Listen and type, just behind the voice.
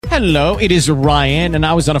Hello, it is Ryan, and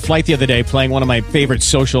I was on a flight the other day playing one of my favorite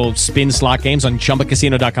social spin slot games on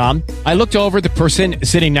ChumbaCasino.com. I looked over at the person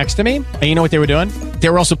sitting next to me, and you know what they were doing? They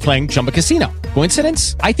were also playing Chumba Casino.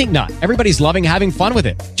 Coincidence? I think not. Everybody's loving having fun with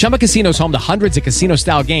it. Chumba Casino is home to hundreds of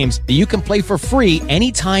casino-style games that you can play for free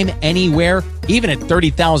anytime, anywhere, even at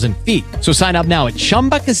 30,000 feet. So sign up now at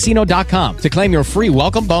ChumbaCasino.com to claim your free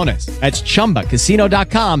welcome bonus. That's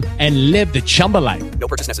ChumbaCasino.com and live the Chumba life. No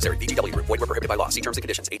purchase necessary. VGW. Void where prohibited by law. See terms and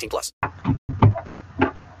conditions. 18+.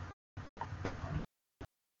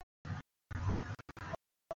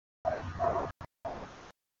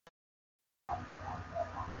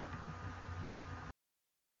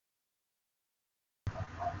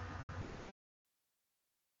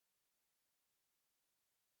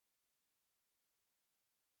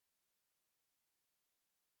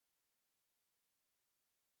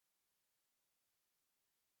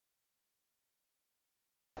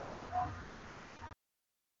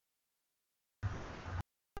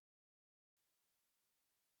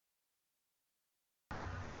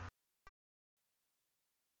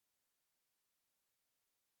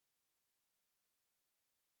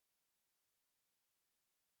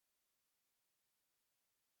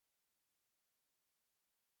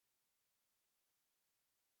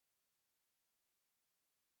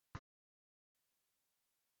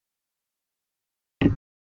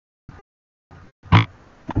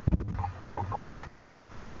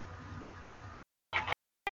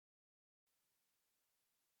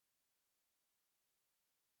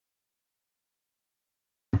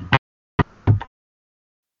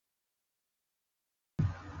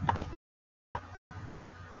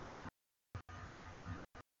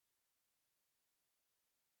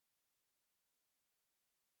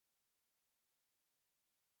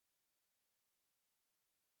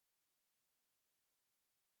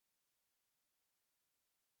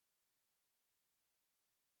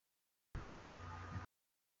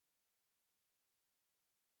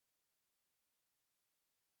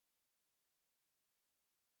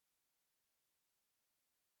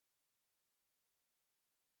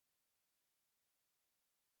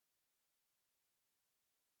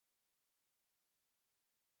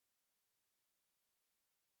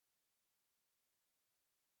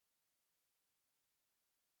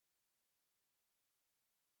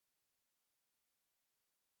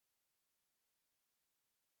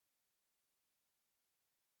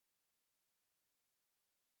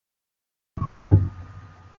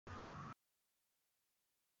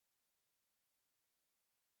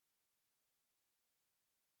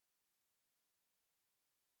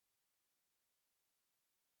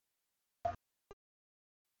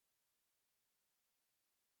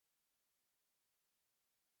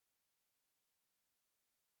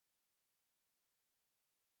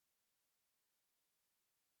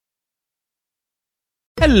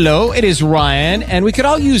 Hello, it is Ryan, and we could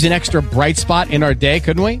all use an extra bright spot in our day,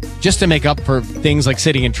 couldn't we? Just to make up for things like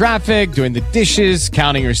sitting in traffic, doing the dishes,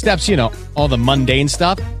 counting your steps, you know, all the mundane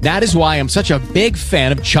stuff. That is why I'm such a big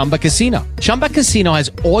fan of Chumba Casino. Chumba Casino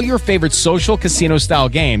has all your favorite social casino-style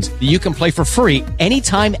games that you can play for free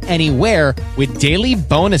anytime, anywhere with daily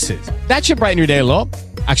bonuses. That should brighten your day a little.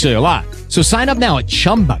 Actually, a lot. So sign up now at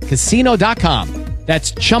ChumbaCasino.com.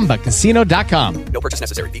 That's ChumbaCasino.com. No purchase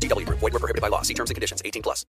necessary. VGW. Void where prohibited by law. See terms and conditions. 18+.